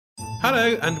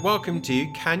Hello and welcome to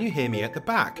Can You Hear Me at the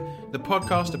Back, the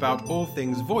podcast about all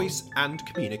things voice and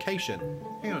communication.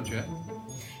 Hey Andrea.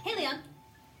 Hey Leon.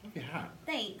 Love your hat.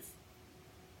 Thanks.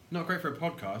 Not great for a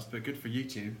podcast, but good for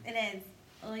YouTube. It is.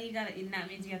 Well, that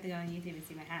means you have to go on YouTube and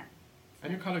see my hat.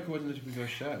 And your colour coordinated with your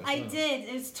shirt as I well. did.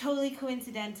 It was totally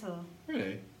coincidental.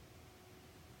 Really?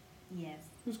 Yes.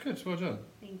 It was good. Well done.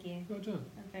 Thank you. Well done.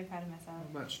 I'm very proud of myself.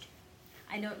 Well matched.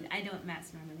 I don't match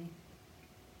normally.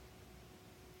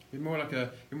 You're more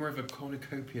of a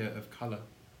cornucopia of colour.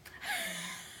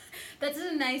 That's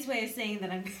a nice way of saying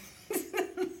that I'm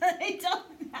that I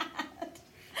don't match.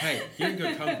 Hey, you're in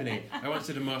good company. I once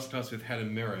did a masterclass with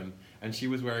Helen Mirren, and she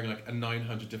was wearing like a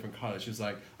 900 different colours. She was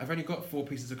like, I've only got 4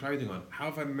 pieces of clothing on. How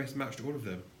have I mismatched all of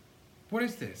them? What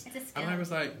is this? It's a skill. And I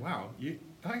was like, wow,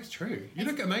 that is true. You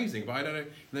look amazing, but I don't know. And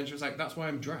then she was like, that's why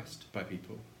I'm dressed by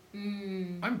people.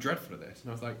 I'm dreadful at this.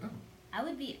 And I was like, oh. I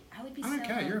would be I don't so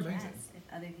care, you're well amazing. dressed if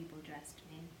other people dressed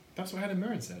me. That's what Helen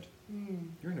Mirren said. Mm.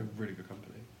 You're in a really good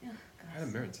company. Oh, gosh.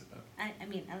 Helen Mirren said that. I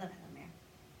mean, I love Helen Mirren.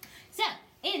 So,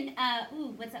 in,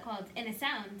 what's that called? In a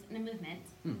sound, in a movement,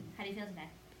 how do you feel today?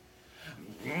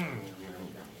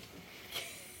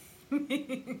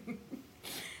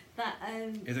 But,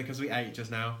 Is it because we ate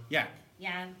just now? Yeah.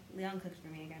 yeah, Leon cooked for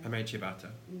me again. I made ciabatta.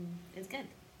 It's good.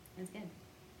 It's good.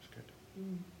 It's good.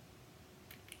 Mm.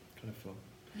 Kind of full.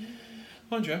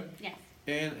 Andrea, Yes.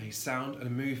 in a sound and a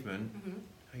movement, Mm-hmm.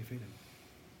 how are you feeling?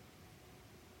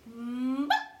 Mm.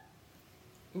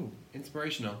 Ooh,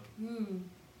 inspirational. Mm.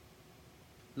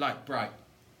 Light, bright.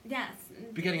 Yes.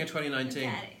 Beginning of 2019.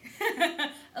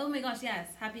 Daddy. Oh my gosh, yes.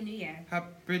 Happy New Year.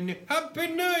 Happy New Year! Happy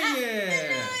New Year!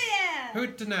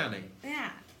 Hootenanny.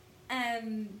 Yeah.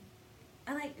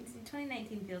 I like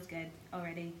 2019 feels good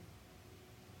already.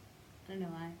 I don't know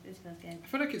why. It just feels good. I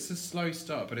feel like it's a slow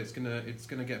start, but it's gonna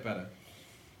get better.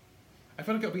 I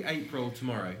feel like it'll be April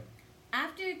tomorrow.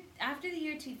 After the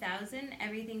year 2000,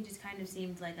 everything just kind of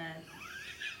seemed like a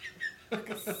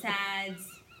sad,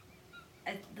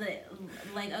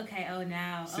 like okay, oh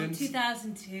now, Since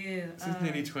 2002. Since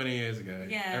nearly 20 years ago,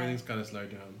 Yeah. everything's kind of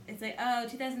slowed down. It's like, oh,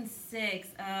 2006,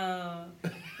 oh.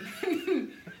 It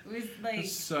was like...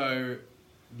 It's so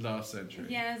last century.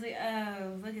 Yeah, I was like,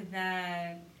 oh, look at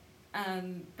that.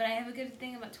 But I have a good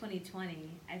thing about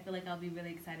 2020. I feel like I'll be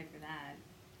really excited for that.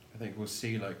 I think we'll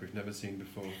see like we've never seen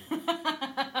before.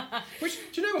 Which,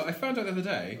 do you know what? I found out the other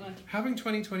day, What? having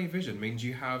 20/20 vision means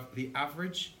you have the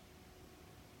average...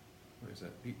 What is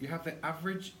it? You have the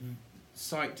average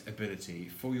sight ability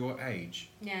for your age.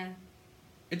 Yeah.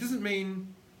 It doesn't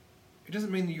mean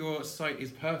that your sight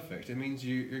is perfect. It means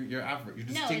you're average. You're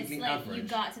distinctly no, it's like average. you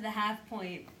got to the half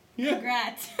point. Yeah.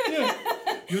 Congrats. Yeah.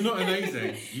 You're not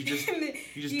amazing. You just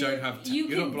don't have.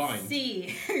 You're not blind.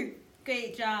 See.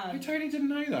 Great job. I totally didn't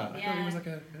know that. I thought Yeah. it was like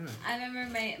a. Yeah. I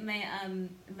remember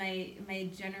my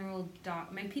general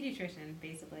my pediatrician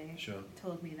basically Sure.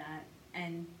 told me that,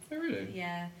 and Oh really?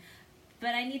 yeah,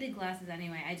 but I needed glasses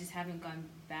anyway. I just haven't gone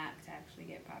back to actually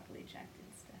get properly checked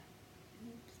and stuff.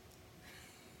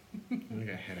 I'm gonna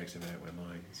get headaches if I don't wear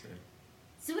mine.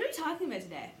 So what are we talking about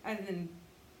today, other than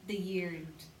the year and?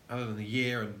 Other than the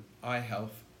year and eye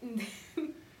health,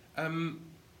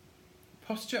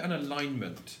 posture and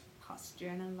alignment. Posture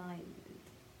and alignment.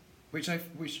 Which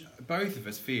both of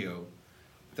us feel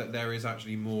that there is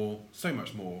actually so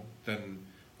much more than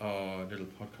our little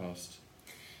podcast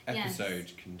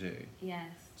episode can do.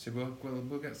 Yes. So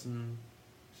we'll get some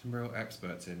real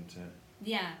experts in to.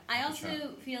 Yeah, I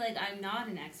also feel like I'm not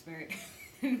an expert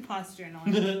in posture and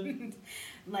alignment,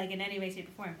 like in any way, shape,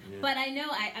 or form. Yeah. But I know,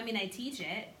 I mean, I teach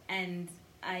it and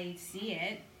I see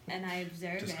it. And I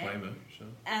observe Disclaimer, sure.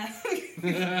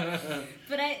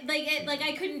 But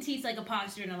I couldn't teach like a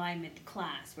posture and alignment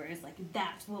class where it's like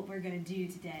that's what we're gonna do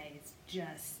today. It's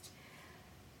just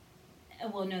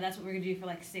well, no, that's what we're gonna do for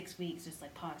like 6 weeks, just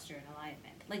like posture and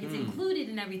alignment. Like it's included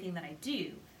in everything that I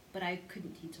do, but I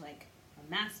couldn't teach like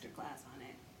a master class on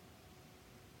it.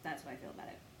 That's how I feel about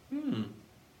it.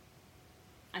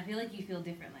 I feel like you feel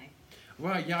differently.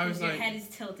 Well, yeah, I was your like head is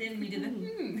tilted and you did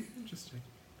the Interesting.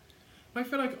 I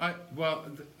feel like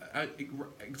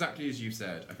exactly as you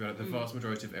said, I feel like the vast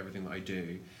majority of everything that I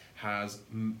do has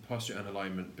posture and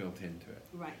alignment built into it.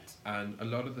 Right. And a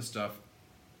lot of the stuff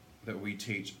that we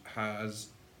teach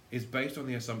is based on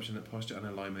the assumption that posture and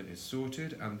alignment is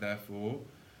sorted and therefore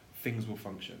things will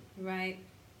function. Right.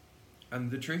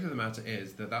 And the truth of the matter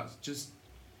is that that's just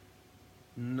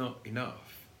not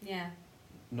enough. Yeah.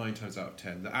 9 times out of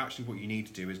 10. That actually what you need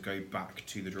to do is go back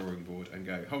to the drawing board and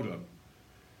go, hold on.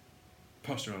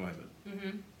 Posture and alignment.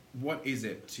 Mm-hmm. What is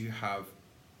it to have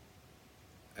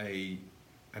an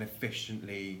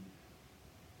efficiently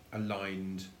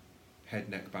aligned head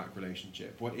neck back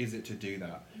relationship? What is it to do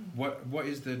that? What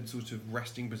is the sort of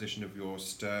resting position of your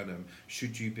sternum?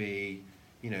 Should you be,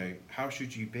 how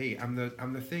should you be? And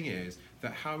the thing is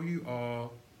that how you are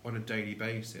on a daily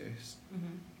basis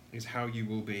is how you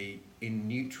will be in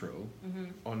neutral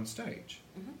on stage.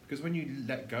 Because when you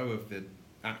let go of the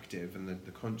active and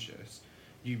the conscious,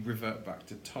 you revert back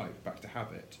to type, back to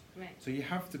habit. Right. So you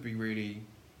have to be really,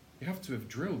 you have to have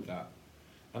drilled that.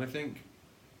 And I think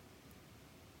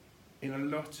in a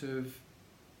lot of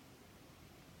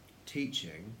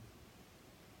teaching,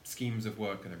 schemes of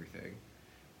work and everything,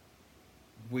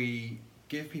 we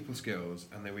give people skills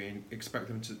and then we expect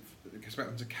them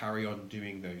to carry on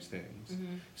doing those things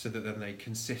so that then they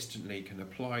consistently can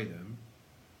apply them,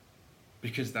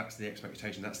 because that's the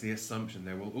expectation, that's the assumption.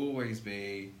 There will always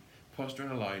be posture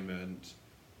and alignment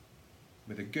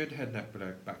with a good head neck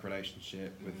back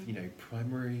relationship with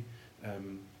primary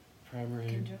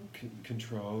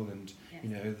control and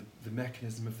yes. The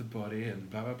mechanism of the body and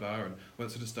blah blah blah and all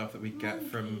that sort of stuff that we get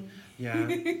from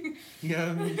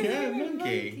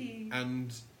monkey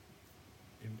and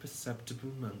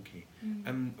imperceptible monkey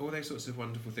and all those sorts of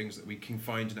wonderful things that we can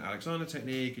find in the Alexander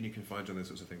technique, and you can find all those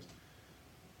sorts of things,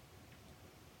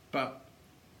 but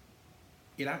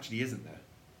it actually isn't there.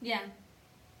 Yeah.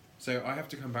 So I have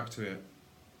to come back to it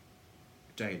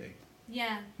daily.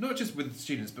 Yeah. Not just with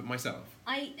students, but myself.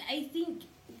 I think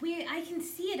I can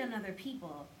see it in other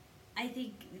people. I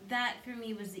think that for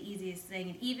me was the easiest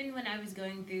thing. And even when I was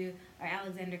going through our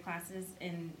Alexander classes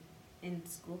in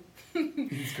school.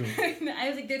 In school. I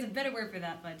was like, there's a better word for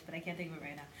that, but I can't think of it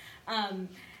right now.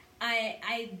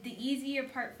 The easier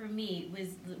part for me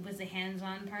was the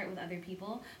hands-on part with other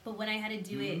people. But when I had to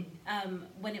do it,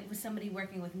 when it was somebody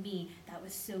working with me, that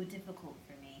was so difficult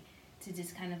for me to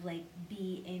just kind of like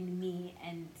be in me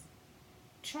and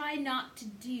try not to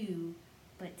do,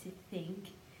 but to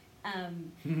think,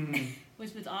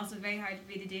 which was also very hard for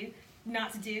me to do,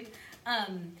 not to do.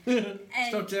 And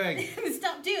Stop doing.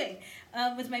 Stop doing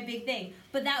was my big thing.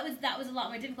 But that was a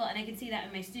lot more difficult, and I could see that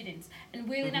in my students. And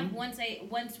weirdly enough, once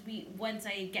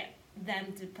I get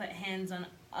them to put hands on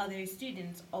other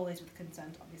students, always with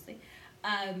consent, obviously,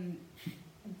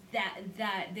 that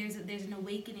there's an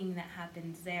awakening that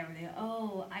happens there. Where they go,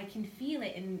 oh, I can feel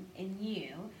it in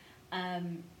you.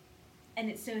 And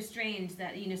it's so strange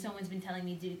that someone's been telling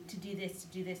me to do this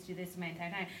my entire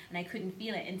time, and I couldn't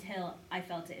feel it until I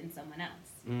felt it in someone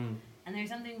else. And there's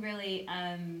something really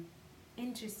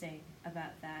interesting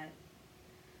about that.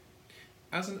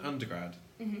 As an undergrad,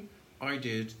 I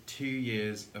did 2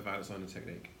 years of Alexander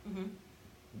technique.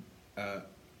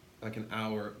 Like an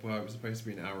hour. Well, it was supposed to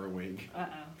be an hour a week.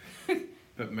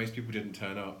 But most people didn't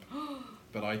turn up.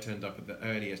 But I turned up at the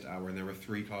earliest hour, and there were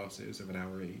 3 classes of an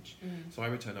hour each. So I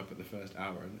would turn up at the first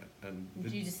hour, and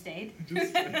you just stayed.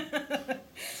 Just stayed.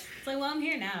 It's like, well, I'm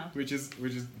here now. Which is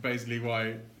basically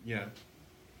why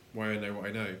I know what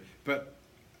I know. But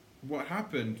what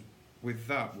happened with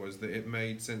that was that it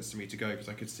made sense to me to go because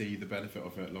I could see the benefit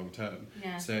of it long term.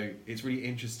 Yeah. So it's really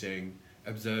interesting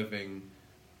observing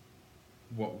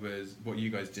what you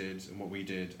guys did and what we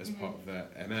did as part of the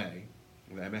MA,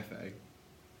 or the MFA.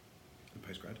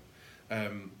 Postgrad,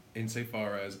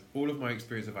 insofar as all of my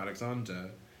experience of Alexander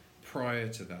prior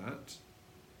to that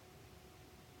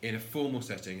in a formal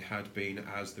setting had been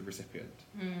as the recipient,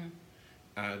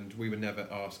 and we were never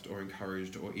asked or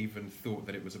encouraged or even thought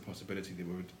that it was a possibility that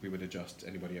we would adjust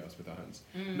anybody else with our hands.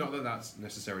 Not that that's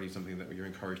necessarily something that you're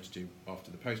encouraged to do after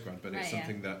the postgrad, but it's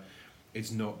something that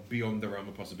it's not beyond the realm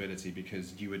of possibility,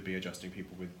 because you would be adjusting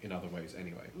people in other ways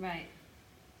anyway. Right.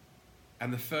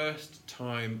 And the first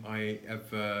time I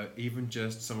ever, even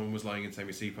just someone was lying in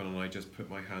semi-sleep on, and I just put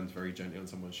my hands very gently on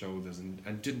someone's shoulders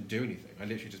and didn't do anything. I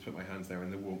literally just put my hands there,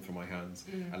 and the warmth from my hands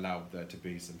allowed there to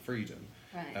be some freedom.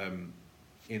 Right.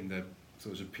 In the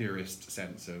sort of purest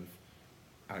sense of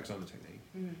Alexander technique.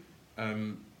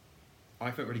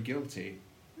 I felt really guilty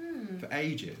for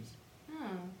ages.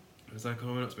 Oh. I was like,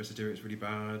 oh, we're not supposed to do it, it's really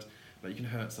bad. Like, you can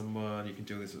hurt someone, you can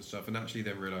do all this sort of stuff. And actually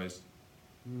then realised,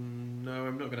 no,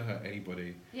 I'm not going to hurt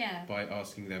anybody by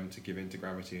asking them to give in to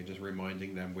gravity and just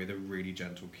reminding them with a really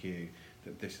gentle cue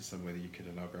that this is somewhere that you can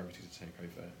allow gravity to take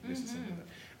over. This is something that,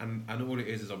 and all it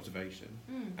is observation.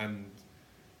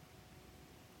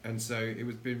 And so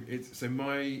so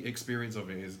my experience of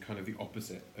it is kind of the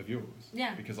opposite of yours.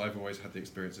 Yeah. Because I've always had the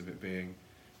experience of it being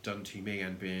done to me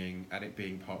and it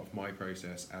being part of my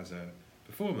process as a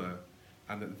performer,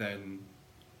 and that then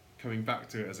coming back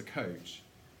to it as a coach.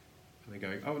 And they're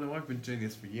going, oh no, I've been doing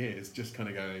this for years, just kind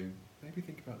of going, maybe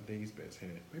think about these bits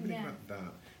here, maybe think about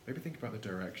that, maybe think about the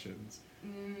directions.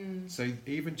 So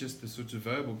even just the sort of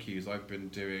verbal cues I've been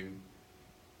doing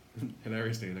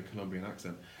hilariously in a Colombian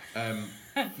accent,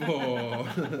 for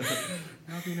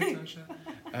I'll be Natasha,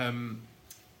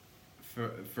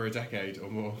 for a decade or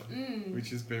more, which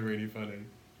has been really funny.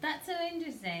 That's so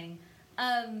interesting.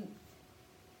 And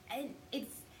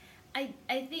it's, I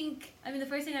think, I mean, the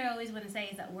first thing I always want to say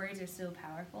is that words are so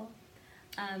powerful.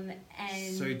 And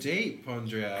so deep,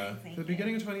 Andrea. The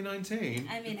beginning of 2019.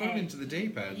 I mean, you've gone into the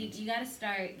deep end. You gotta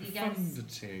start. You gotta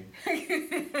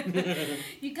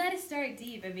start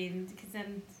deep. I mean, because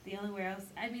then the only where else.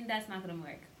 I mean, that's not gonna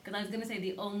work. Because I was gonna say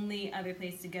the only other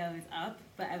place to go is up,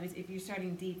 but if you're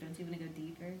starting deep, don't you want to go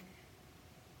deeper?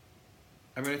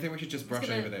 I mean, I think we should just brush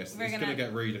over this. It's gonna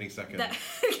get rude any second.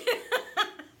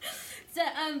 So,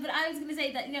 but I was going to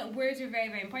say that, you know, words are very,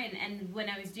 very important. And when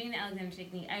I was doing the Alexander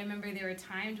technique, I remember there were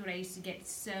times when I used to get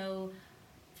so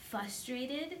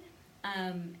frustrated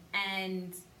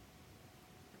and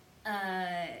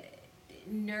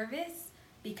nervous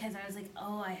because I was like,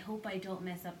 oh, I hope I don't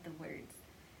mess up the words.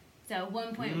 So at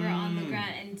one point we're on the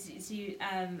ground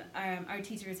and our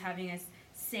teacher was having us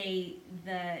say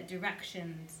the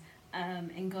directions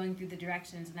and going through the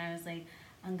directions. And I was like,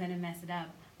 I'm going to mess it up.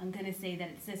 I'm going to say that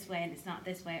it's this way and it's not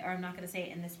this way, or I'm not going to say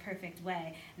it in this perfect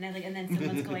way. And I was like, and then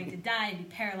someone's going to die and be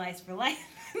paralyzed for life.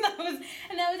 and that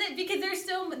was it, because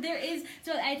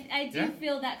I do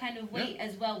feel that kind of weight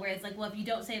as well, where it's like, well, if you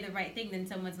don't say the right thing, then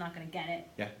someone's not going to get it.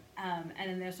 Yeah. And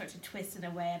then they'll start to twist in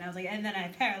a way, and I was like, and then I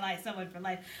paralyze someone for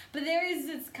life. But there is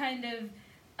this kind of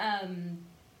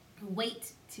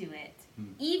weight to it,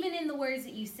 even in the words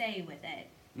that you say with it,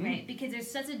 right? Because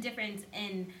there's such a difference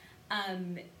in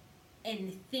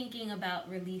thinking about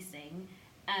releasing,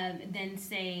 than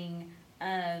saying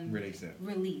release it.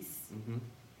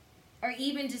 Or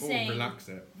even just saying relax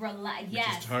it. Yes.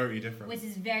 Which is totally different. Which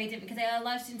is very different, because I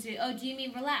love students to, oh, do you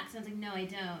mean relax? And I was like, no, I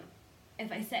don't.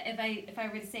 If I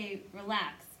were to say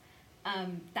relax,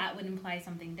 that would imply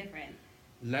something different.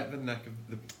 Let the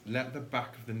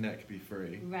back of the neck be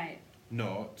free. Right.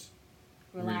 Not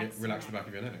relax the back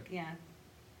of your neck. Yeah.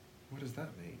 What does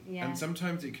that mean? Yeah. And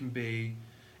sometimes it can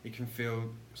feel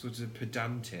sort of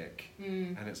pedantic,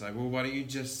 and it's like, well, why don't you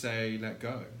just say let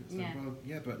go? It's like, well,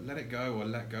 yeah, but let it go,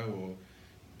 or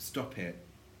stop it,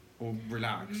 or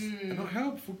relax. They're not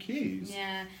helpful cues.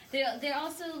 Yeah, they're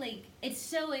also like, it's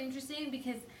so interesting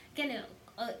because again,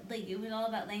 it was all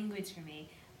about language for me.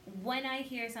 When I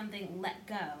hear something let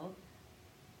go,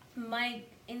 my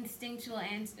instinctual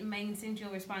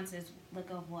response is, let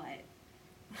go of what?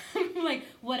 Like,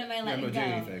 what am I letting go?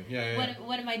 Anything. Yeah.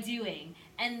 What am I doing?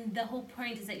 And the whole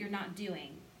point is that you're not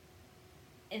doing.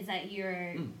 Is that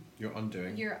you're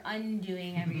undoing. You're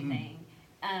undoing everything,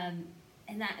 and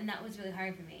that was really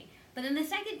hard for me. But then the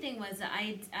second thing was that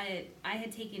I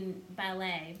had taken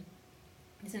ballet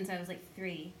since I was like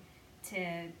 3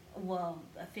 to, well,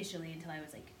 officially until I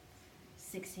was like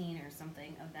 16 or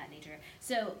something of that nature.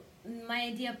 So my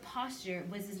idea of posture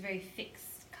was this very fixed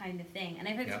kind of thing, and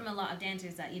I've heard from a lot of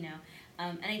dancers that, you know,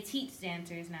 and I teach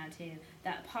dancers now too,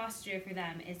 that posture for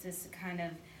them is this kind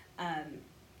of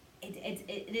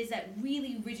it is that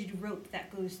really rigid rope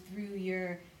that goes through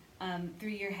your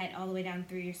head all the way down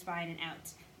through your spine and out,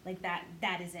 like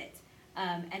that is it,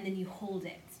 and then you hold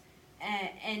it,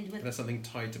 and there's something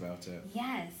tight about it.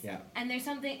 Yes. Yeah. And there's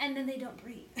something, and then they don't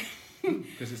breathe.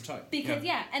 Because it's tight. Because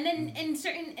and then in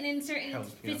certain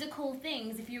physical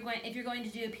things, if you're going to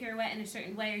do a pirouette in a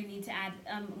certain way, or you need to add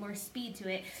more speed to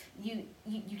it, you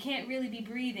can't really be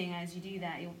breathing as you do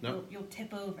that. You'll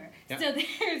tip over. Yeah.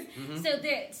 So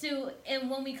there's and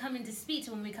when we come into speech,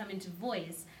 when we come into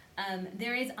voice,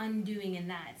 there is undoing in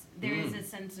that. There is a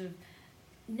sense of,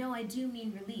 no, I do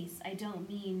mean release. I don't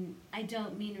mean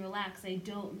relax. I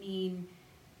don't mean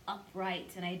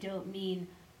upright, and I don't mean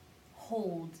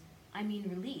hold. I mean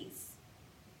release,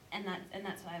 and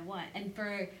that's what I want. And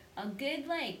for a good,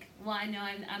 like, well, I know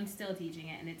I'm still teaching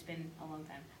it, and it's been a long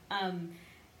time.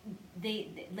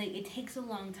 They it takes a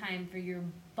long time for your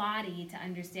body to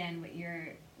understand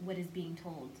what is being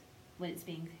told, what is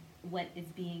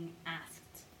being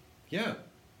asked. Yeah.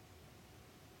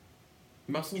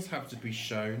 Muscles have to be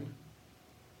shown.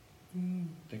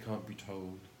 They can't be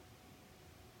told.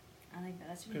 I like that.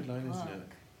 That's a good line, isn't it?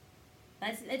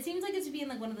 It seems like it should be in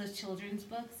like one of those children's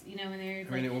books, you know, when they're.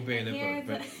 I mean, it will be in a book,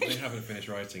 but they haven't finished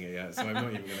writing it yet, so I'm not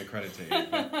even going to credit it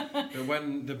yet. But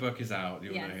when the book is out,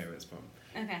 you'll know who it's from.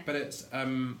 Okay. But it's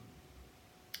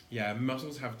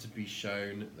muscles have to be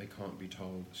shown; they can't be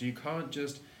told. So you can't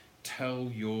just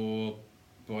tell your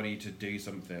body to do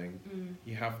something.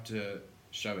 You have to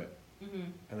show it,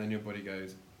 and then your body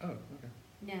goes, "Oh, okay."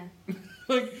 Yeah.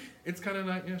 Like, it's kind of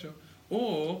like, yeah, sure.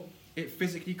 Or it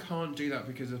physically can't do that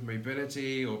because of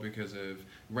mobility or because of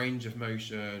range of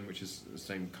motion, which is the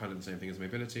same thing as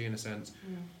mobility in a sense.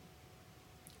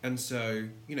 And so,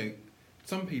 you know,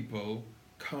 some people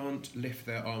can't lift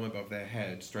their arm above their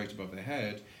head, straight above their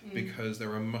head, because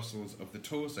there are muscles of the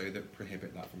torso that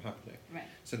prohibit that from happening. Right.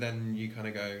 So then you kind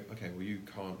of go, okay, well, you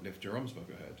can't lift your arms above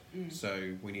your head.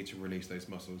 So we need to release those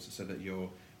muscles so that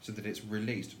it's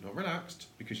released, not relaxed,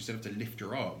 because you still have to lift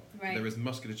your arm. Right. There is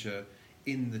musculature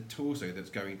in the torso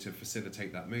that's going to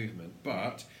facilitate that movement,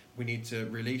 but we need to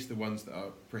release the ones that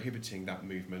are prohibiting that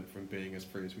movement from being as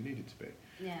free as we need it to be.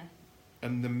 Yeah.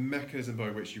 And the mechanism by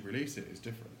which you release it is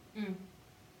different.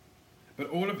 But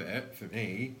all of it, for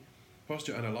me,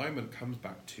 posture and alignment comes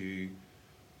back to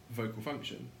vocal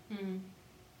function.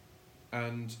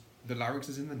 And the larynx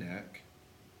is in the neck.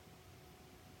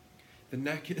 The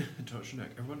neck, touch your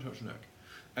neck, everyone touch your neck.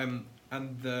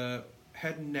 And the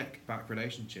head-neck back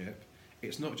relationship,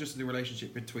 it's not just the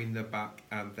relationship between the back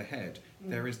and the head.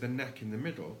 There is the neck in the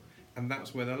middle, and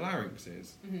that's where the larynx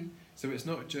is. So it's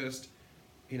not just,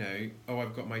 you know, oh,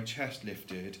 I've got my chest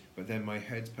lifted, but then my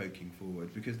head's poking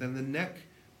forward, because then the neck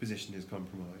position is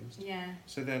compromised. Yeah.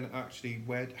 So then actually,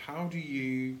 how do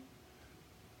you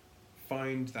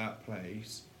find that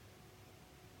place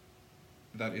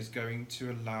that is going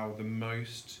to allow the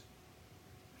most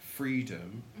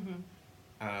freedom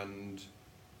and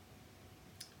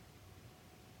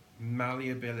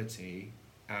malleability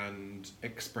and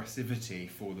expressivity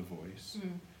for the voice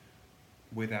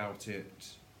without sort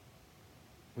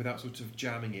of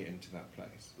jamming it into that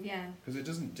place? Yeah. Because it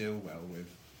doesn't deal well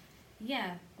with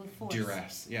with force.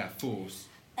 duress. Yeah, force.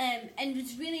 And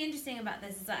what's really interesting about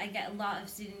this is that I get a lot of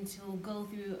students who will go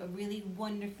through a really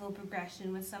wonderful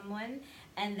progression with someone,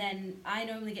 and then I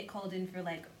normally get called in for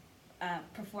like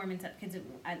performance up, because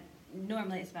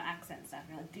normally it's about accent stuff,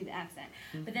 or like do the accent,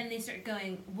 but then they start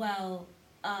going, well,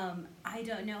 I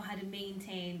don't know how to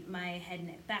maintain my head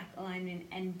neck back alignment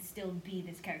and still be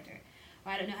this character,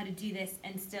 or I don't know how to do this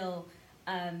and still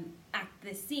act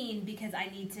this scene because I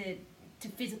need to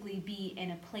physically be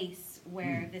in a place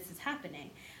where this is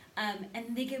happening.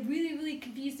 And they get really, really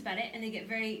confused about it, and they get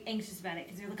very anxious about it,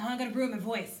 because they're like, oh, I'm going to ruin my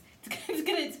voice. It's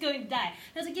going to die.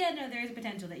 And I was like, yeah, no, there is a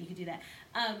potential that you could do that.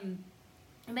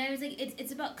 But I was like,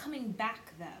 it's about coming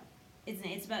back, though, isn't it?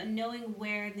 It's about knowing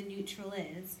where the neutral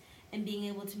is and being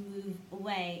able to move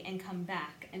away and come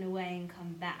back, and away and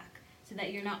come back, so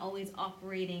that you're not always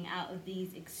operating out of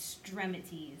these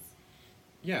extremities.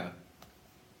 Yeah.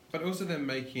 But also then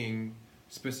making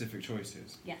specific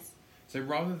choices. Yes. So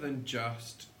rather than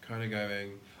just kind of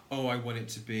going, oh, I want it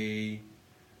to be,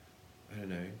 I don't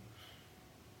know,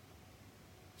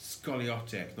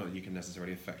 scoliotic, not that you can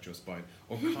necessarily affect your spine,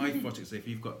 or kyphotic, so if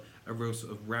you've got a real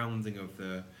sort of rounding of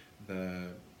the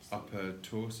upper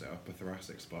torso, upper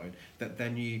thoracic spine,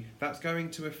 that's going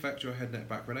to affect your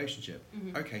head-neck-back relationship.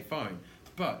 Okay, fine.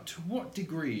 But to what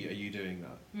degree are you doing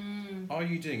that? Are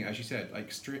you doing it, as you said,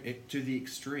 like to the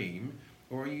extreme,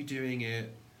 or are you doing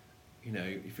it, you know,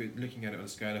 if you're looking at it on a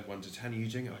scale of 1 to 10, are you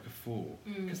doing it like a 4?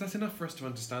 Because that's enough for us to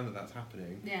understand that that's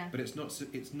happening. Yeah. But it's not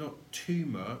too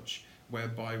much,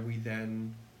 whereby we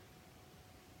then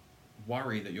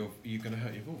worry that you're going to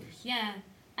hurt your voice. Yeah.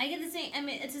 I get the same, I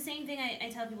mean, it's the same thing I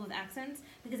tell people with accents,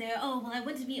 because they go, oh, well, I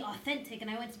want to be authentic,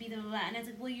 and I want to be blah, blah, blah. And it's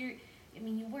like, well, you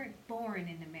weren't born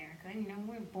in America, you know, we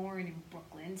weren't born in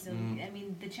Brooklyn, so, I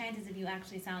mean, the chances of you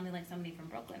actually sounding like somebody from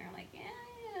Brooklyn are like, yeah,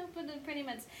 you know, but pretty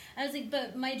much. I was like,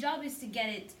 but my job is to get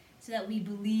it so that we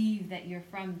believe that you're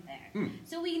from there.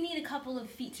 So we need a couple of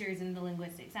features in the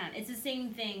linguistic sound. It's the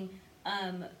same thing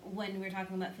when we're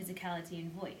talking about physicality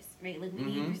and voice, right? Like, we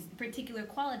need particular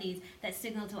qualities that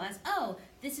signal to us, oh,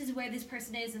 this is where this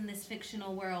person is in this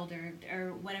fictional world,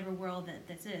 or whatever world that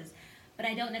this is. But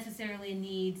I don't necessarily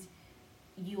need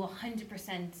you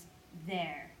 100%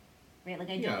 there, right? Like,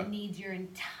 I don't need your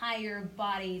entire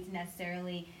body to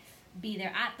necessarily be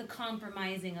there at the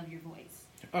compromising of your voice.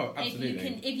 Oh,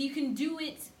 absolutely. If you can do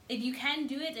it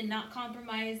and not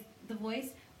compromise the voice,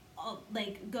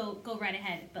 like, go right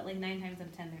ahead. But like 9 times out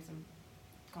of 10, there's some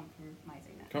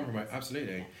compromising that. Compromise,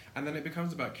 absolutely. Yeah. And then it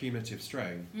becomes about cumulative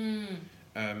strain,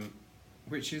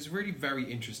 which is really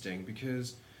very interesting,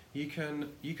 because you can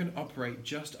operate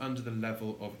just under the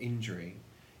level of injury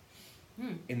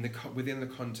within the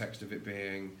context of it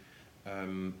being.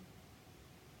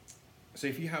 So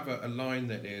if you have a line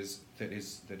that is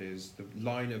the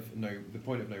line of the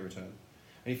point of no return,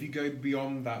 and if you go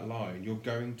beyond that line, you're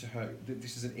going to hurt.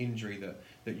 This is an injury that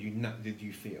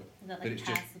you feel. Is that like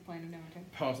past the point of no return?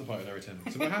 Past the point of no return.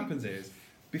 So what happens is,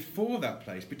 before that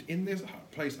place, but in this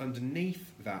place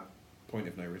underneath that point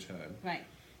of no return, right,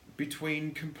 between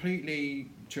completely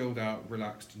chilled out,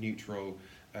 relaxed, neutral,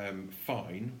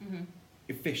 fine, Mm-hmm.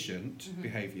 efficient Mm-hmm.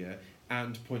 behaviour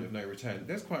and point of no return,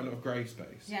 there's quite a lot of grey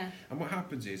space. Yeah. And what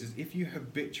happens is if you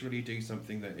habitually do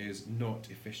something that is not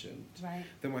efficient, Right.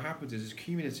 then what happens is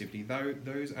cumulatively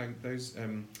those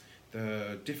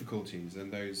the difficulties and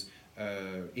those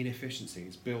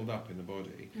inefficiencies build up in the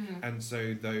body, Mm-hmm. and so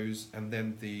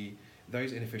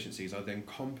those inefficiencies are then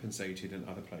compensated in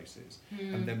other places,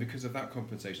 and then because of that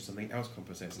compensation, something else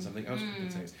compensates and something else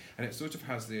compensates, and it sort of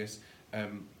has this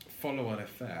follow-on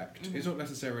effect. It's not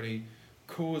necessarily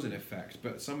cause and effect,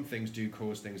 but some things do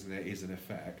cause things and there is an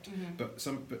effect. But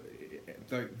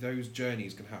those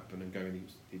journeys can happen and go in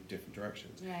these different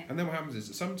directions. Right. And then what happens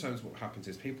is sometimes what happens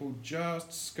is people just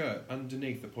skirt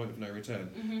underneath the point of no return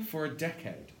for a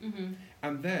decade,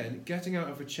 and then getting out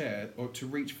of a chair or to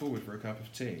reach forward for a cup of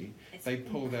tea, It's they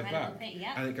pull their back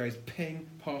yeah. and it goes ping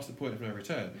past the point of no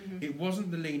return. It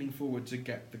wasn't the leaning forward to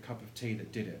get the cup of tea that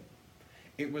did it.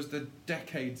 It was the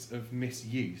decades of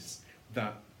misuse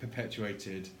that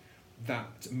perpetuated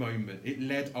that moment. It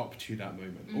led up to that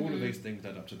moment. All of these things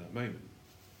led up to that moment.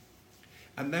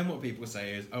 And then what people say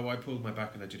is, oh, I pulled my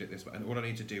back and I did it this way, and all I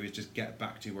need to do is just get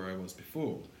back to where I was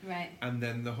before. Right. And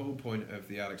then the whole point of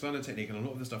the Alexander technique and a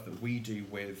lot of the stuff that we do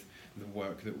with the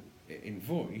work that in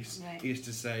voice is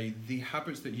to say the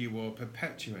habits that you are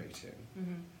perpetuating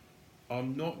are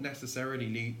not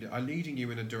necessarily are leading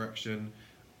you in a direction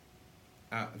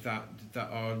that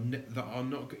are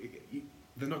not.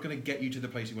 They're not going to get you to the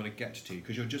place you want to get to,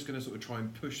 because you're just going to sort of try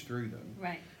and push through them.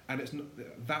 Right. And it's not,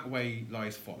 that way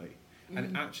lies folly.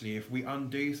 And actually, if we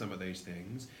undo some of those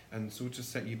things and sort of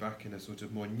set you back in a sort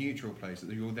of more neutral place,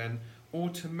 that you'll then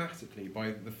automatically,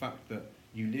 by the fact that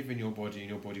you live in your body and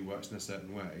your body works in a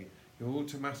certain way, you'll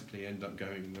automatically end up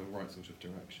going in the right sort of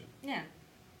direction. Yeah.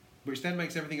 Which then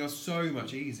makes everything else so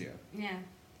much easier. Yeah.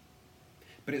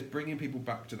 But it's bringing people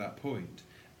back to that point.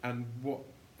 And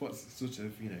what's sort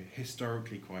of,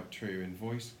 historically quite true in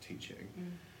voice teaching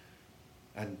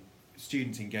and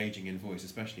students engaging in voice,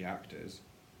 especially actors,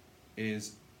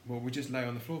 is, well, we just lay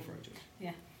on the floor for ages.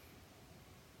 Yeah.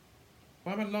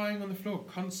 Why am I lying on the floor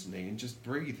constantly and just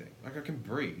breathing? Like, I can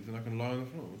breathe and I can lie on the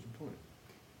floor. What's the point?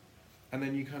 And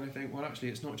then you kind of think, well, actually,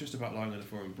 it's not just about lying on the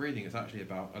floor and breathing. It's actually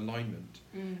about alignment.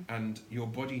 And your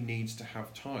body needs to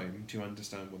have time to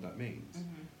understand what that means.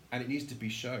 And it needs to be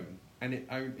shown. And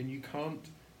you can't,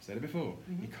 I've said it before,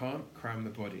 you can't cram the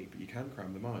body, but you can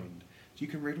cram the mind. So you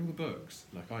can read all the books,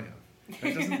 like I have.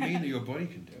 That doesn't mean that your body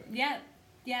can do it. Yeah,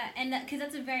 yeah, and because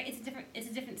it's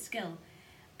a different skill,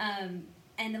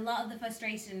 and a lot of the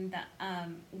frustration that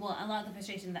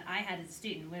I had as a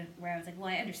student, where I was like, well,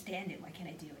 I understand it, why can't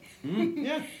I do it?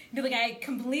 Yeah. Like, I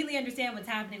completely understand what's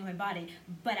happening with my body,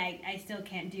 but I still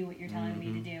can't do what you're telling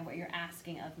me to do, what you're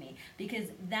asking of me, because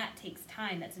that takes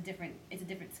time. It's a different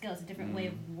skill. It's a different way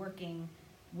of working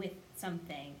with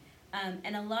something,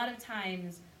 and a lot of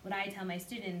times, what I tell my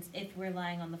students, if we're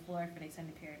lying on the floor for an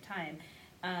extended period of time,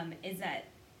 is that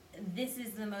this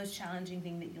is the most challenging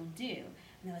thing that you'll do.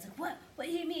 And I was like, what? What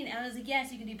do you mean? And I was like,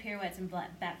 yes, you can do pirouettes and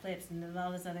backflips and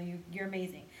all this other. You're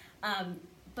amazing.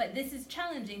 But this is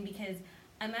challenging because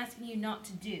I'm asking you not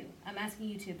to do. I'm asking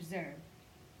you to observe.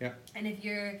 Yeah. And if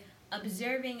you're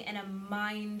observing in a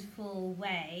mindful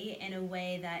way, in a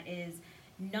way that is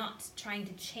not trying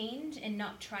to change and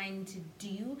not trying to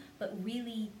do, but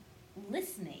really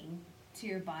listening to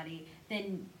your body,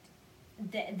 then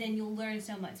you'll learn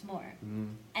so much more.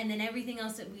 And then everything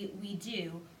else that we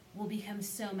do will become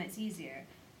so much easier,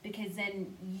 because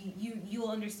then you'll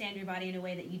understand your body in a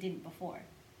way that you didn't before.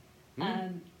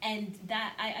 And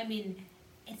that I mean,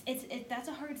 it's that's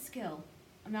a hard skill.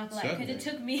 I'm not gonna lie, because it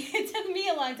took me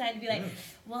a long time to be like,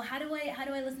 well, how do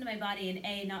I listen to my body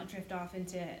and not drift off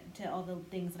into all the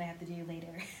things that I have to do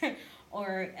later,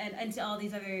 or and to all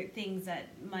these other things that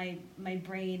my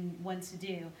brain wants to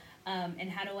do, and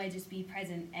how do I just be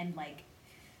present and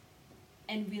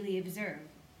really observe,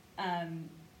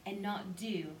 and not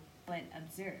do but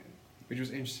observe. Which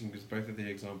was interesting because both of the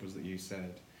examples that you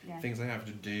said, things I have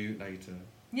to do later.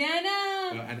 Yeah, I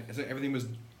know. And so everything was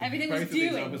both doing. of the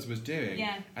examples was doing.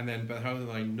 Yeah. And then, but how did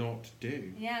I not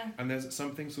do? Yeah. And there's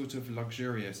something sort of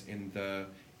luxurious in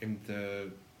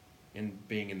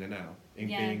being in the now, in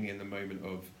being in the moment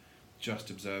of just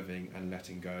observing and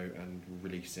letting go and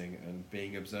releasing and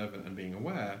being observant and being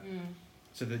aware,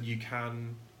 so that you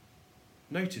can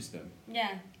notice them.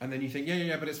 Yeah. And then you think,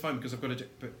 yeah, but it's fine because I've got to do.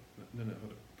 But no,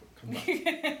 hold on, come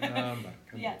back.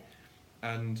 Come back.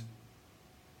 And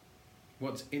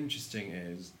what's interesting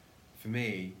is, for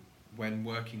me, when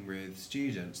working with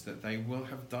students that they will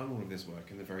have done all of this work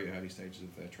in the very early stages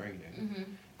of their training,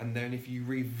 and then if you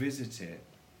revisit it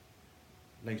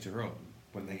later on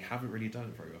when they haven't really done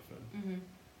it very often,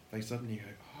 they suddenly go,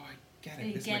 oh, I get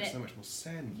it, this makes so much more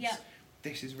sense.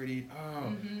 This is really,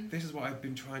 this is what I've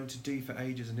been trying to do for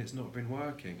ages and it's not been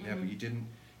working. Yeah, but you didn't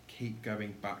keep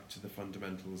going back to the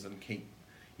fundamentals and keep,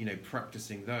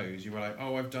 practicing those. You were like,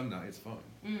 oh, I've done that, it's fine,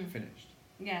 finished.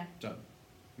 Yeah. Done.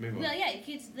 Move on. Well, yeah,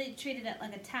 kids, they treated it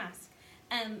like a task.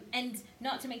 And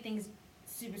not to make things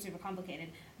super, super complicated,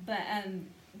 but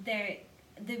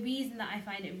the reason that I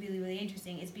find it really, really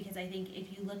interesting is because I think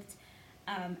if you looked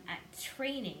at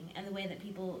training and the way that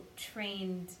people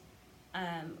trained,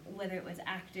 whether it was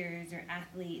actors or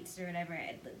athletes or whatever,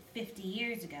 50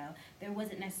 years ago, there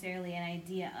wasn't necessarily an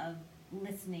idea of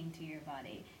listening to your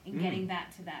body and getting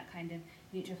back to that kind of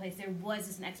neutral place. There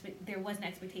was an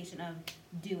expectation of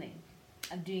doing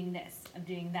this, of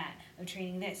doing that, of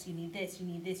training this. You need this. You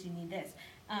need this. You need this.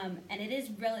 And it is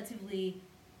relatively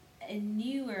a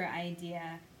newer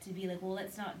idea to be like, well,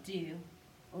 let's not do.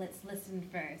 Let's listen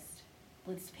first.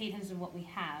 Let's pay attention to what we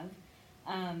have,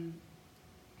 and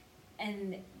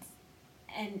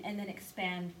then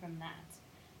expand from that,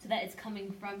 so that it's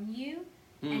coming from you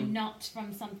and not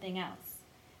from something else.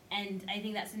 And I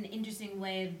think that's an interesting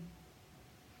way of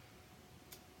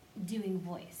doing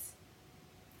voice.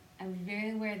 I'm very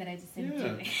aware that I just said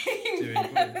doing.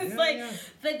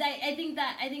 But I think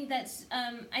that's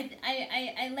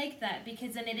I like that,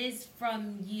 because then it is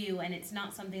from you and it's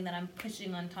not something that I'm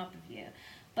pushing on top of you,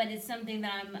 but it's something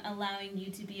that I'm allowing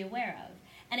you to be aware of.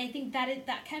 And I think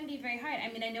that can be very hard. I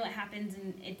mean, I know it happens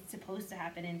and it's supposed to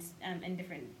happen in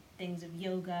different things of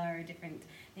yoga or different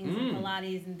things in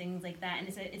Pilates and things like that. And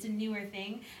it's a newer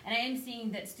thing. And I am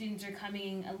seeing that students are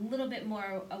coming a little bit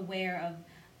more aware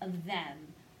of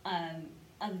them,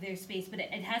 of their space, but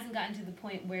it hasn't gotten to the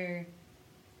point where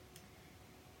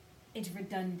it's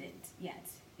redundant yet.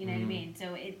 You know what I mean?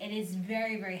 So it is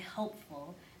very, very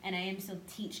helpful. And I am still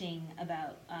teaching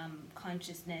about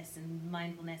consciousness and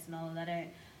mindfulness and all of that,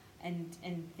 and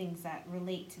things that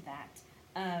relate to that.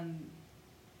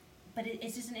 But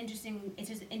it's just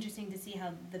interesting to see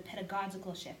how the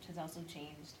pedagogical shift has also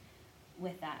changed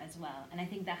with that as well. And I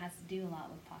think that has to do a lot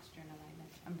with posture and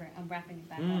alignment. I'm wrapping it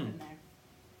back up in there.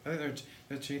 I think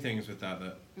there are two things with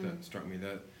that struck me.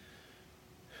 That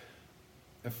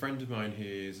a friend of mine who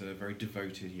is a very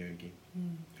devoted yogi,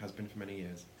 has been for many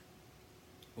years,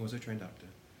 also a trained actor.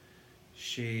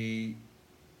 She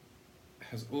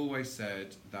has always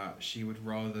said that she would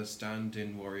rather stand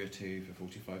in Warrior 2 for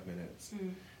 45 minutes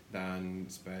than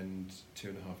spend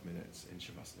 2.5 minutes in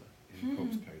Shavasana, in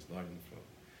corpse pose, lying on the floor.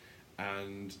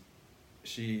 And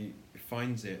she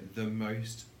finds it the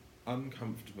most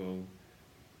uncomfortable,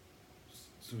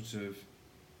 sort of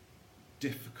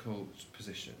difficult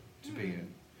position to be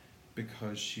in,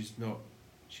 because she's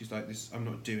like this, I'm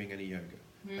not doing any yoga.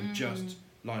 I'm just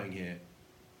lying here.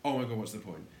 Oh my God, what's the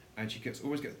point? And she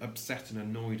always gets upset and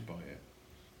annoyed by it.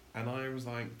 And I was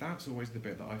like, that's always the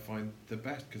bit that I find the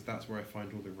best, because that's where I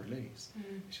find all the release.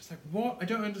 She's like, what? I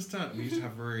don't understand. We used to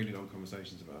have really long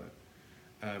conversations about it,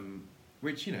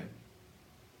 which,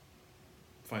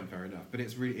 fine, fair enough. But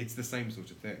it's the same sort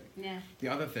of thing. Yeah. The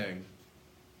other thing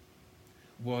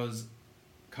was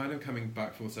kind of coming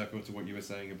back full circle to what you were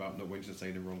saying about not wanting to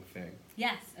say the wrong thing.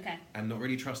 Yes, okay. And not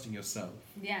really trusting yourself.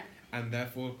 Yeah. And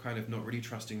therefore kind of not really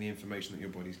trusting the information that your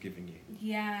body's giving you.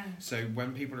 Yeah. So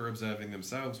when people are observing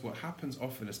themselves, what happens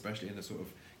often, especially in a sort of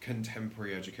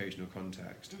contemporary educational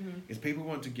context, is people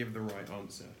want to give the right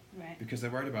answer. Right. Because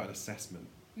they're worried about an assessment.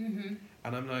 And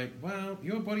I'm like, well,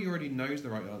 your body already knows the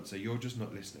right answer, you're just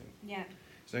not listening. Yeah.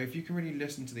 So if you can really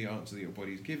listen to the answer that your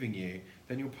body's giving you,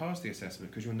 then you'll pass the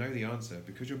assessment, because you'll know the answer,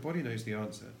 because your body knows the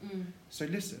answer. So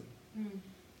listen.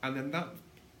 And then that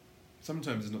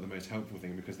sometimes is not the most helpful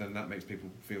thing, because then that makes people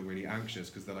feel really anxious,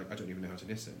 because they're like, I don't even know how to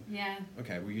listen. Yeah.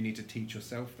 Okay, well, you need to teach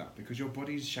yourself that, because your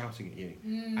body's shouting at you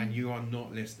and you are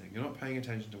not listening. You're not paying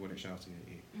attention to what it's shouting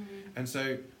at you. And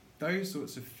so those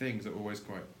sorts of things are always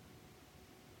quite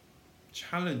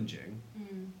challenging,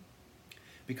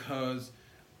 because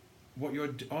what you're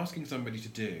asking somebody to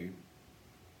do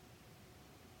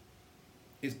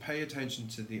is pay attention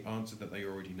to the answer that they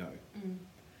already know.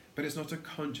 But it's not a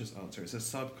conscious answer, it's a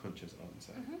subconscious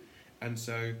answer. And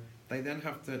so they then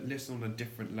have to listen on a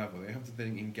different level. They have to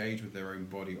then engage with their own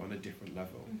body on a different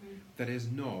level. That is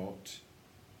not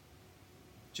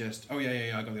just, oh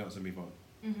yeah, I got the answer, move on.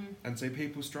 And so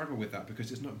people struggle with that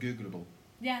because it's not Googleable.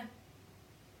 Yeah.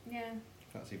 Yeah.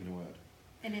 If that's even a word.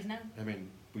 It is now. I mean,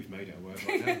 we've made it a word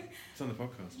right now. It's on the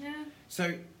podcast. Yeah.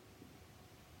 So,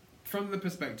 from the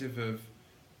perspective of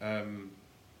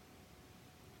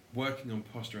working on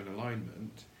posture and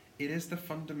alignment, it is the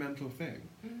fundamental thing.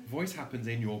 Voice happens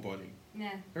in your body.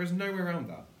 Yeah. There is no way around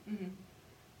that.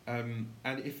 Mm-hmm.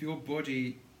 And if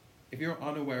you're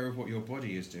unaware of what your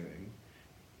body is doing,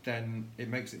 then it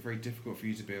makes it very difficult for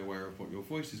you to be aware of what your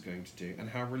voice is going to do and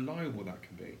how reliable that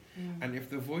can be. And if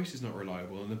the voice is not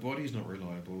reliable and the body is not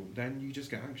reliable, then you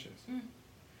just get anxious.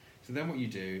 So then what you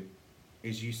do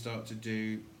is you start to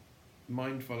do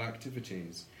mindful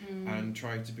activities and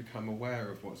try to become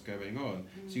aware of what's going on.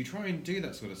 So you try and do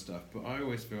that sort of stuff, but I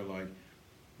always feel like,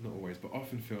 not always, but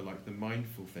often feel like the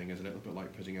mindful thing is a little bit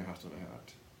like putting a hat on a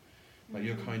hat. Like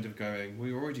you're kind of going, well,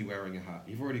 you're already wearing a hat,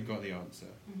 you've already got the answer.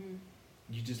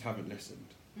 You just haven't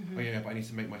listened. Oh yeah, but I need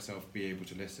to make myself be able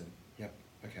to listen. Yep,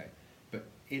 okay. But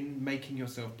in making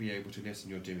yourself be able to listen,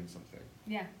 you're doing something.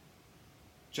 Yeah.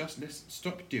 Just listen.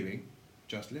 Stop doing.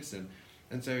 Just listen.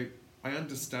 And so I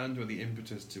understand where the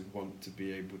impetus to want to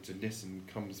be able to listen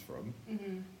comes from.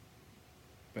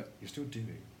 But you're still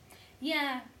doing.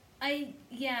 Yeah.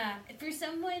 For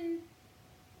someone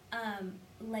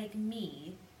like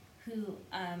me, who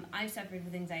I've suffered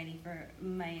with anxiety for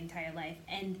my entire life,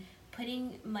 and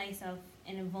putting myself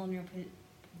in a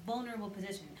vulnerable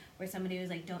position where somebody was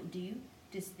like, don't do,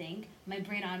 just think, my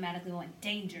brain automatically went,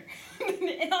 danger.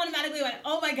 It automatically went,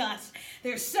 oh my gosh,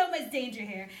 there's so much danger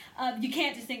here. You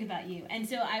can't just think about you. And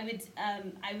so I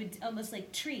would almost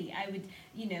like I would,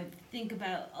 think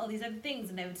about all these other things,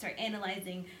 and I would start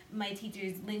analyzing my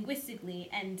teachers linguistically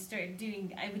and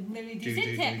I would literally do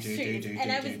syntax trees,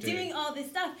 and I was doing all this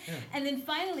stuff. Yeah. And then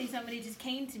finally somebody just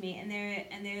came to me and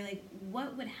they're like,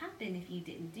 what would happen if you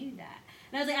didn't do that?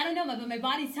 And I was like, I don't know, but my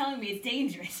body's telling me it's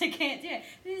dangerous. I can't do it.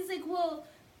 And he's like, well,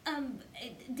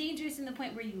 dangerous in the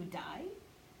point where you would die,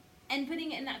 and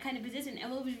putting it in that kind of position. And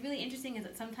what was really interesting is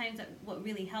that sometimes what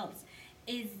really helps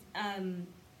is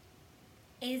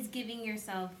giving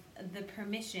yourself the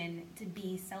permission to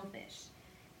be selfish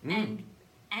and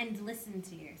listen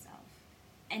to yourself,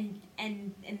 and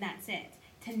that's it.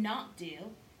 To not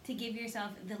do, to give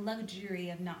yourself the luxury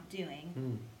of not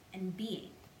doing and being.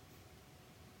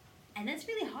 And that's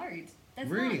really hard. That's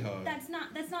really hard. That's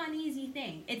not an easy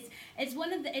thing. It's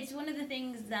one of the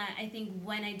things that I think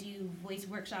when I do voice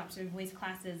workshops or voice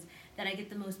classes that I get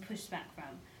the most pushback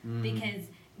from, because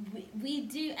we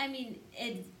do. I mean,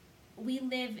 we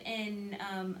live in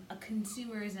a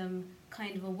consumerism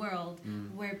kind of a world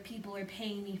where people are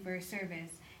paying me for a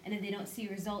service, and if they don't see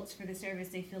results for the service,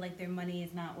 they feel like their money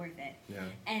is not worth it. Yeah.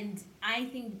 And I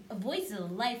think a voice is a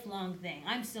lifelong thing.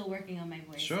 I'm still working on my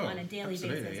voice on a daily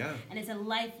basis. Yeah. And it's a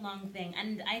lifelong thing.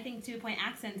 And I think, to a point,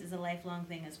 accents is a lifelong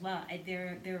thing as well.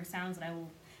 There are sounds that I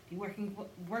will be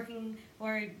working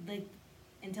for like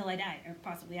until I die, or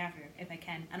possibly after, if I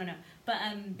can. I don't know. But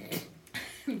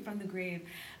from the grave.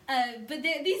 But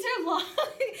these are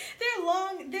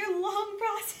long. They're long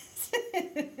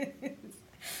processes.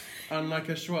 Unlike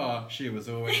a schwa, she was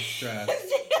always stressed.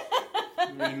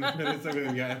 I mean, it's not going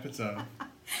to get epitaph.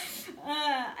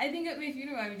 I think at my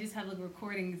funeral I would just have like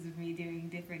recordings of me doing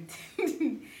different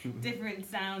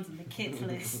sounds in the kids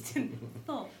list and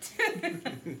thought.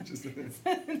 Just the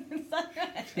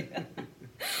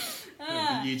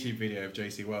YouTube video of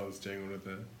JC Wells doing all of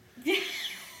the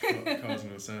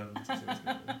cardinal sounds.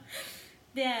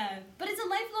 Yeah, but it's a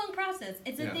lifelong process.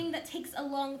 It's a thing that takes a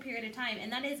long period of time,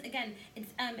 and that is, again,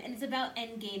 and it's about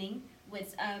end gaining,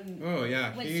 which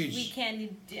huge, we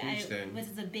can do, which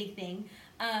is a big thing,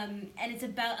 and it's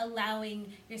about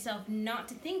allowing yourself not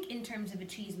to think in terms of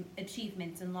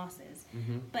achievements and losses,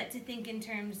 but to think in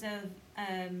terms of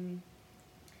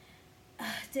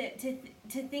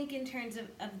to think in terms of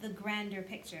the grander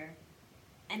picture.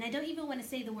 And I don't even want to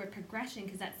say the word progression,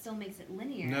 because that still makes it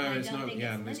linear. No, it's not.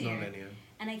 Yeah, it's not linear.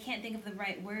 And I can't think of the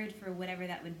right word for whatever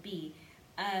that would be.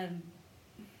 And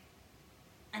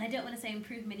I don't want to say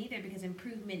improvement either, because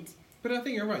improvement. But I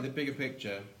think you're right. The bigger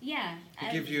picture. Yeah.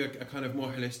 It gives you a kind of more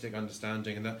holistic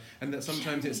understanding, and that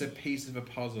sometimes it's a piece of a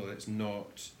puzzle. It's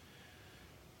not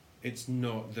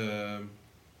the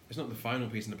final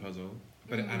piece in the puzzle.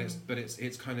 But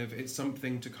it's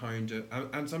something to kind of,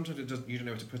 and sometimes you don't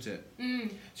know where to put it.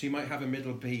 So you might have a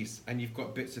middle piece and you've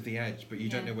got bits of the edge, but you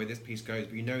don't know where this piece goes,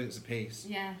 but you know it's a piece.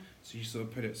 Yeah. So you sort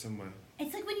of put it somewhere.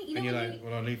 It's like when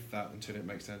well, I'll leave that until it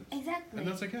makes sense. Exactly. And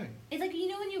that's okay. It's like,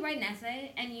 when you write an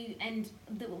essay and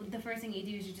the first thing you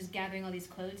do is you're just gathering all these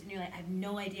quotes, and you're like, I have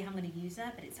no idea how I'm going to use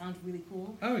that, but it sounds really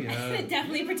cool. Oh yeah. It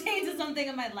definitely pertains to something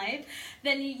in my life.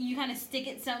 Then you kind of stick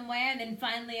it somewhere, and then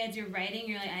finally as you're writing,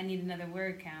 you're like, I need another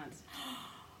word count.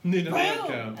 Need a word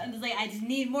count. And it's like, I just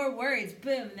need more words.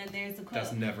 Boom. And then there's the quote.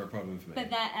 That's never a problem for me. But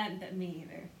me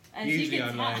either. As Usually you I'm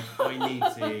can like, tell.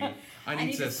 I need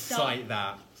need to to stop. cite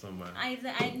that somewhere.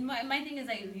 My thing is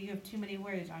like, you have too many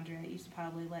words, Andrea. You should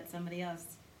probably let somebody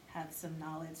else have some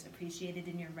knowledge appreciated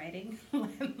in your writing.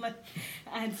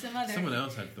 And some other. Someone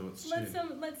else had thoughts too.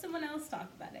 Let someone else talk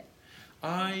about it.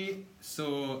 I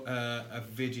saw a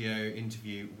video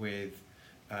interview with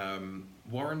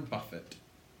Warren Buffett,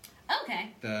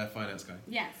 Okay. the finance guy,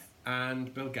 Yes.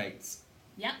 and Bill Gates.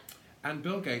 Yep. And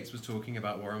Bill Gates was talking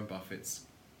about Warren Buffett's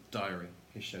diary,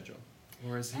 his schedule.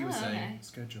 Or as he was saying, okay.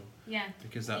 schedule. Yeah.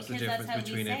 Because that's the Because that's difference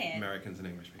how we between say it. Americans and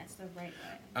English people. That's the right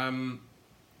way.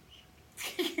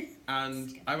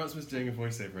 And I once was doing a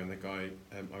voiceover, and the guy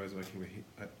I was working with,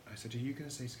 I said, "Are you going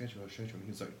to say schedule or schedule?" And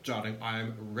he was like, "Darling, I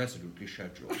am resolutely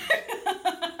scheduled."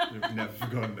 I've never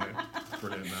forgotten it.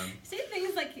 Brilliant man. Say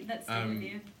things like that stay with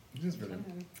you. It is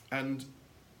brilliant. And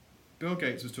Bill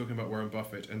Gates was talking about Warren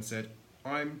Buffett and said,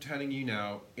 "I'm telling you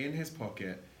now, in his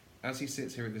pocket, as he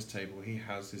sits here at this table, he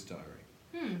has his diary.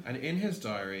 And in his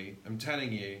diary, I'm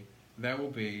telling you, there will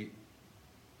be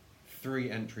 3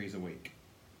 entries a week."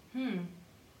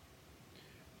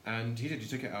 And he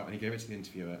took it out and he gave it to the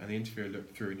interviewer, and the interviewer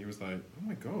looked through and he was like, "Oh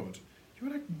my god,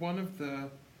 you're like one of the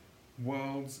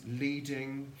world's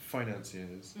leading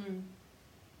financiers,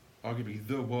 arguably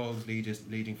the world's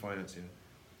leading financier,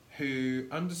 who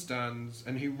understands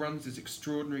and who runs this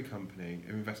extraordinary company,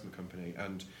 investment company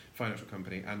and financial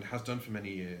company, and has done for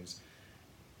many years.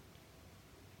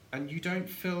 And you don't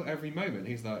fill every moment."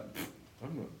 He's like,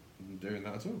 "I'm not doing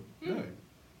that at all. No."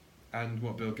 And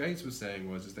what Bill Gates was saying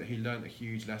is that he learned a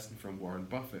huge lesson from Warren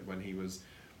Buffett when he was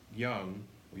young,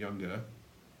 or younger,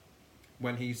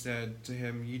 when he said to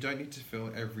him, "You don't need to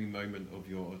fill every moment of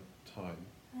your time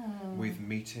with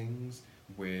meetings,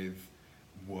 with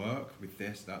work, with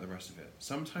this, that, the rest of it.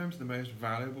 Sometimes the most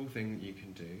valuable thing that you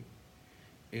can do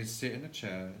is sit in a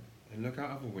chair and look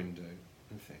out of a window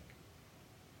and think.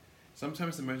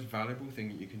 Sometimes the most valuable thing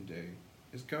that you can do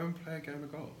is go and play a game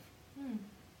of golf.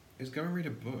 Is go and read a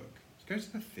book. Is go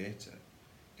to the theatre.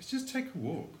 It's just take a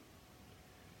walk.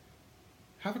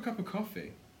 Have a cup of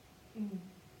coffee.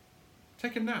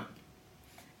 Take a nap."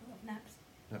 I love naps.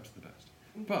 Naps are the best.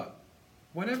 But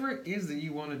whatever it is that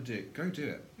you want to do, go do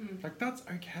it. Like, that's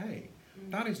okay.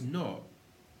 That is not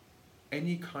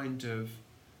any kind of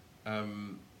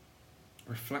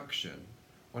reflection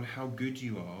on how good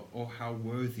you are or how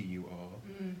worthy you are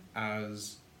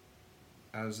as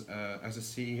a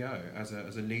CEO, as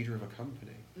a leader of a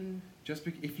company. Just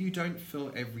if you don't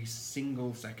fill every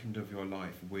single second of your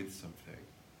life with something,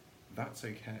 that's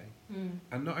okay.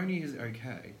 And not only is it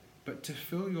okay, but to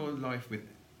fill your life with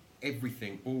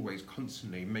everything, always,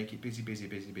 constantly, make it busy, busy,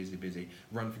 busy, busy, busy,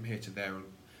 run from here to there,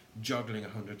 juggling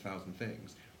 100,000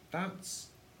 things, that's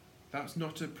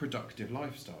not a productive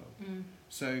lifestyle.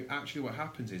 So actually what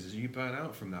happens is you burn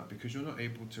out from that because you're not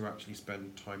able to actually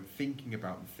spend time thinking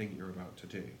about the thing you're about to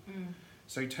do.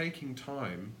 So taking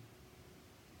time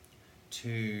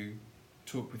to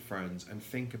talk with friends and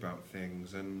think about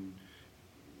things and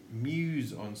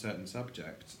muse on certain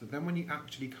subjects, that then when you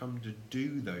actually come to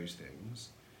do those things,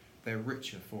 they're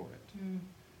richer for it.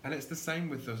 And it's the same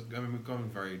with the, I mean, we've gone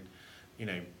very,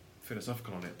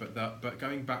 philosophical on it, but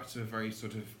going back to a very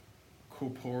sort of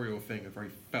corporeal thing, a very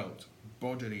felt,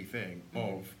 bodily thing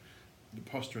of the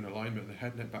posture and alignment, the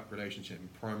head, neck, back relationship,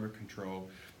 and primary control,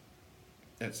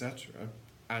 etc.,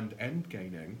 and end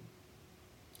gaining,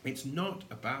 it's not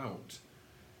about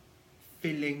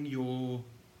filling your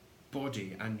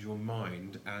body and your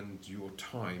mind and your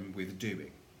time with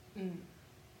doing.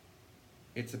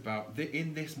 It's about,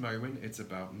 in this moment, it's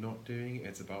about not doing,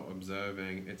 it's about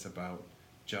observing, it's about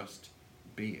just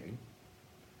being.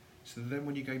 So then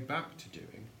when you go back to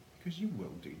doing, because you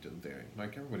will do doing,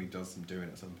 like everybody does some doing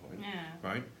at some point,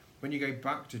 right? When you go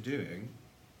back to doing,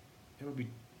 it'll be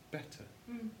better.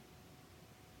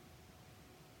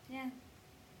 Yeah.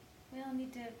 We all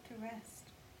need to rest.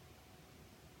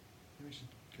 Maybe we should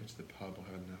go to the pub or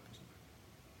have a nap or something.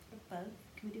 Or both.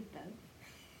 Can we do both?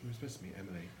 We were supposed to meet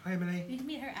Emily. Hi, Emily. We can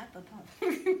meet her at the pub.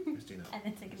 Let's do that. And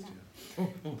then take a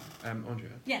nap.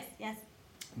 Andrea. Yes.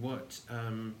 What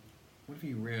have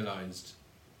you realised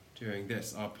during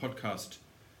this, our podcast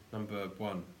number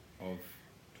 1 of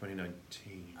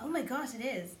 2019? Oh my gosh, it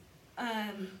is.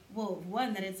 Well,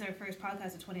 1, that it's our first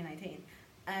podcast of 2019.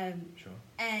 Sure.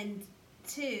 And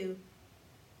 2,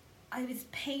 I was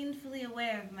painfully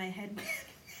aware of my head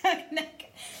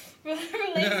neck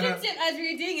relationship as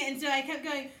we were doing it, and so I kept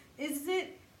going, is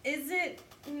it?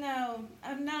 No,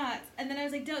 I'm not. And then I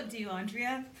was like, don't do,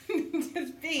 Andrea.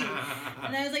 Just be.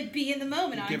 And I was like, be in the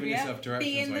moment, You're Andrea. giving yourself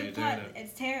directions be in while the you're doing it.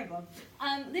 It's terrible.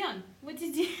 Leon, what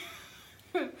did you...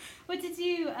 What did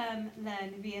you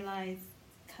learn, realise,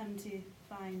 come to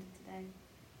find today?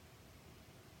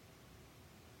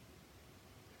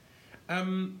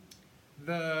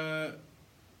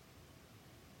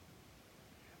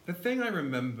 The thing I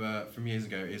remember from years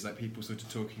ago is like people sort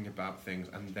of talking about things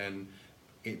and then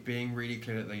it being really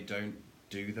clear that they don't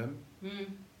do them.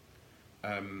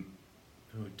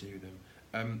 Or do them.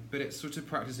 But it's sort of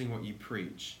practicing what you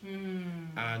preach.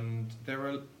 And there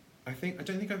are, I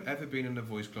don't think I've ever been in a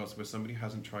voice class where somebody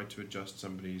hasn't tried to adjust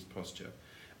somebody's posture.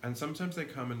 And sometimes they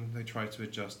come and they try to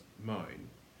adjust mine.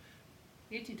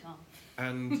 You're too tall.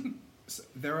 And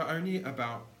there are only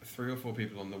about 3 or 4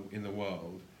 people in the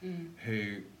world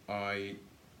who I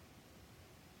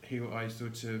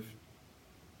sort of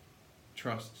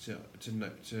trust to know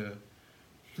to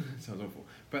sounds awful,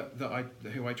 but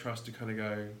who I trust to kind of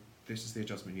go, this is the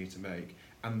adjustment you need to make,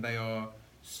 and they are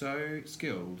so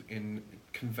skilled in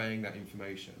conveying that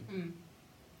information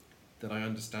that I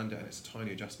understand it, and it's a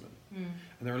tiny adjustment.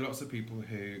 And there are lots of people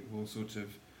who will sort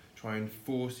of try and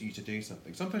force you to do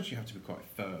something. Sometimes you have to be quite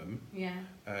firm. Yeah.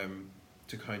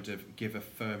 To kind of give a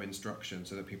firm instruction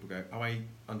so that people go, oh, I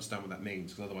understand what that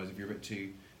means. Because otherwise, if you're a bit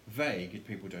too vague,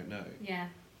 people don't know. Yeah.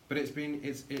 But it's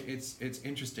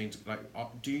interesting to like.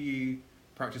 Do you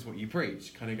practice what you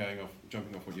preach? Kind of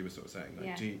jumping off what you were sort of saying.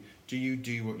 Like, yeah. Do you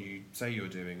do what you say you're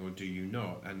doing, or do you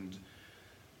not? And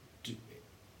do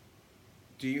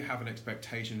you have an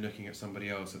expectation looking at somebody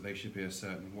else that they should be a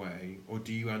certain way, or are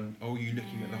you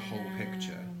looking at the whole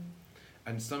picture?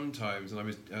 And sometimes, and I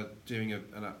was doing a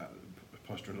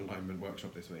posture and alignment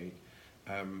workshop this week,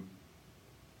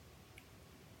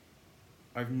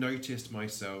 I've noticed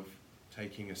myself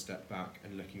taking a step back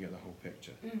and looking at the whole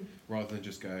picture, rather than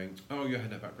just going, oh, your head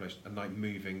back relation, and like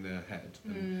moving their head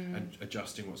and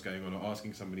adjusting what's going on, or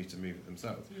asking somebody to move it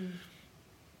themselves.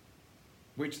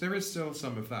 Which there is still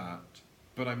some of that,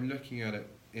 but I'm looking at it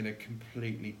in a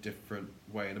completely different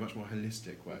way, in a much more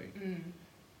holistic way.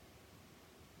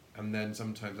 And then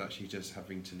sometimes actually just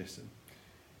having to listen.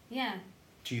 Yeah.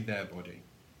 To their body.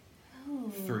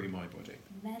 Ooh. Through my body.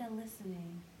 Meta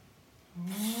listening.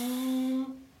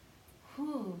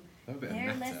 Ooh.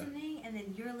 They're listening, and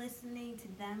then you're listening to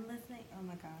them listening. Oh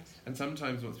my gosh. And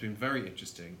sometimes what's been very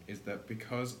interesting is that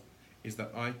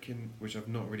I can, which I've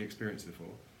not really experienced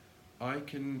before, I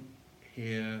can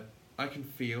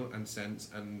feel and sense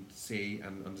and see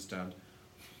and understand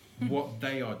what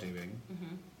they are doing,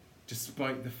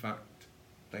 despite the fact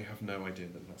they have no idea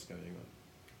that that's going on.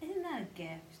 Isn't that a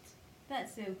gift?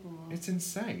 That's so cool. It's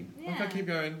insane. Yeah. Like I keep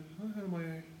going, oh, how am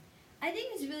I... I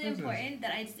think it's really important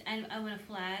that I want to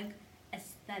flag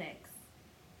aesthetics.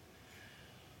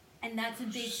 And that's a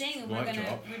big thing. I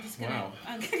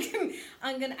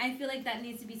feel like that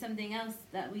needs to be something else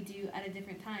that we do at a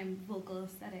different time, vocal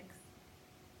aesthetics.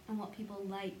 And what people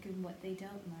like and what they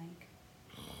don't like.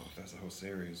 Oh, that's a whole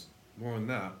series. More on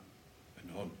that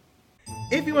and on.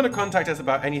 If you want to contact us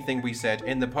about anything we said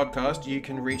in the podcast, you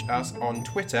can reach us on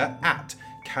Twitter at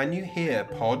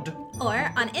CanYouHearPod,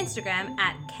 or on Instagram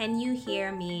at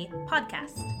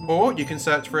CanYouHearMePodcast. Or you can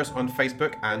search for us on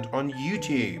Facebook and on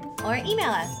YouTube. Or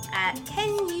email us at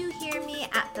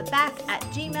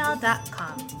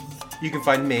CanYouHearMeAtTheBack@gmail.com. You can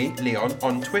find me, Leon,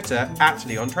 on Twitter at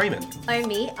Leon Trayman. Or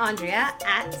me, Andrea,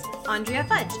 at Andrea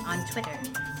Fudge on Twitter.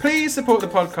 Please support the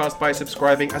podcast by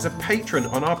subscribing as a patron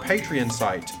on our Patreon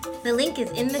site. The link is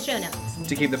in the show notes.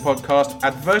 To keep the podcast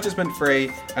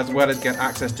advertisement-free, as well as get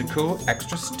access to cool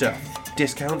extra stuff,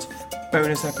 discounts,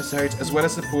 bonus episodes, as well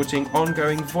as supporting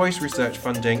ongoing voice research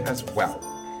funding as well.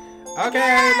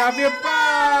 Okay, love you, bye!